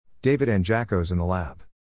David and Jacko's in the lab.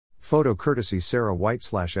 Photo courtesy Sarah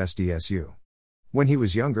White/SDSU. When he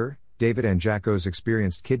was younger, David and Jacko's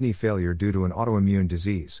experienced kidney failure due to an autoimmune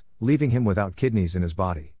disease, leaving him without kidneys in his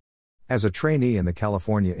body. As a trainee in the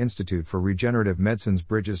California Institute for Regenerative Medicine's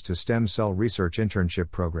Bridges to Stem Cell Research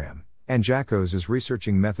internship program, and Jacko's is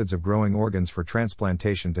researching methods of growing organs for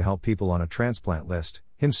transplantation to help people on a transplant list,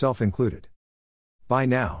 himself included. By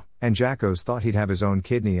now, and Jacko's thought he'd have his own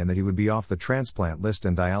kidney and that he would be off the transplant list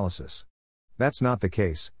and dialysis. That's not the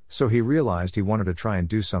case, so he realized he wanted to try and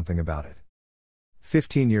do something about it.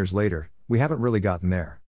 15 years later, we haven't really gotten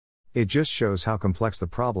there. It just shows how complex the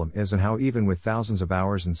problem is and how even with thousands of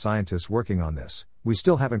hours and scientists working on this, we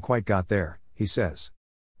still haven't quite got there, he says.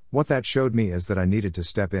 What that showed me is that I needed to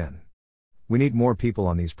step in. We need more people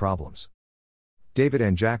on these problems. David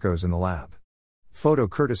and Jacko's in the lab. Photo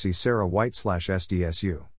courtesy Sarah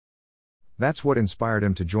White/SDSU. That's what inspired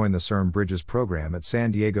him to join the CIRM Bridges program at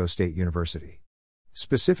San Diego State University.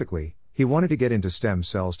 Specifically, he wanted to get into stem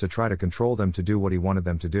cells to try to control them to do what he wanted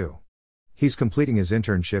them to do. He's completing his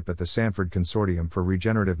internship at the Sanford Consortium for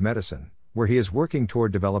Regenerative Medicine, where he is working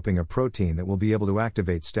toward developing a protein that will be able to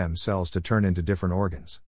activate stem cells to turn into different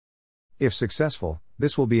organs. If successful,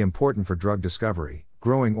 this will be important for drug discovery,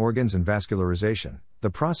 growing organs and vascularization, the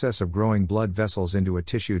process of growing blood vessels into a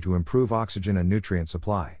tissue to improve oxygen and nutrient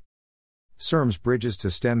supply. CIRM's Bridges to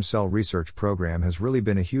Stem Cell Research program has really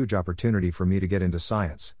been a huge opportunity for me to get into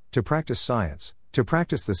science, to practice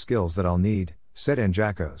the skills that I'll need, said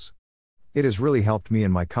Jacko's. It has really helped me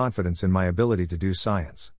in my confidence in my ability to do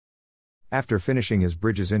science. After finishing his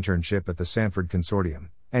Bridges internship at the Sanford Consortium,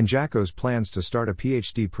 Jacko's plans to start a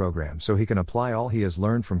PhD program so he can apply all he has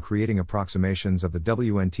learned from creating approximations of the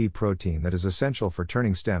WNT protein that is essential for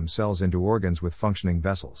turning stem cells into organs with functioning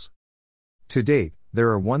vessels. To date, there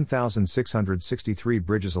are 1,663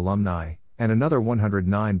 Bridges alumni, and another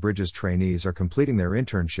 109 Bridges trainees are completing their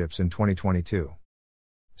internships in 2022.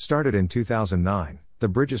 Started in 2009, the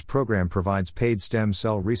Bridges program provides paid stem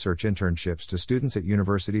cell research internships to students at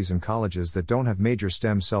universities and colleges that don't have major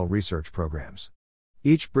stem cell research programs.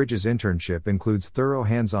 Each Bridges internship includes thorough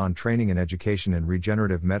hands-on training and education in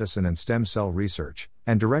regenerative medicine and stem cell research,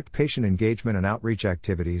 and direct patient engagement and outreach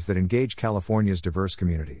activities that engage California's diverse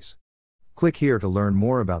communities. Click here to learn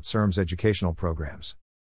more about CIRM's educational programs.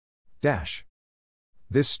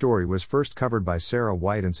 This story was first covered by Sarah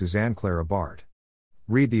White and Suzanne Clara Bard.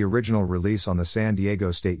 Read the original release on the San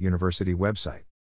Diego State University website.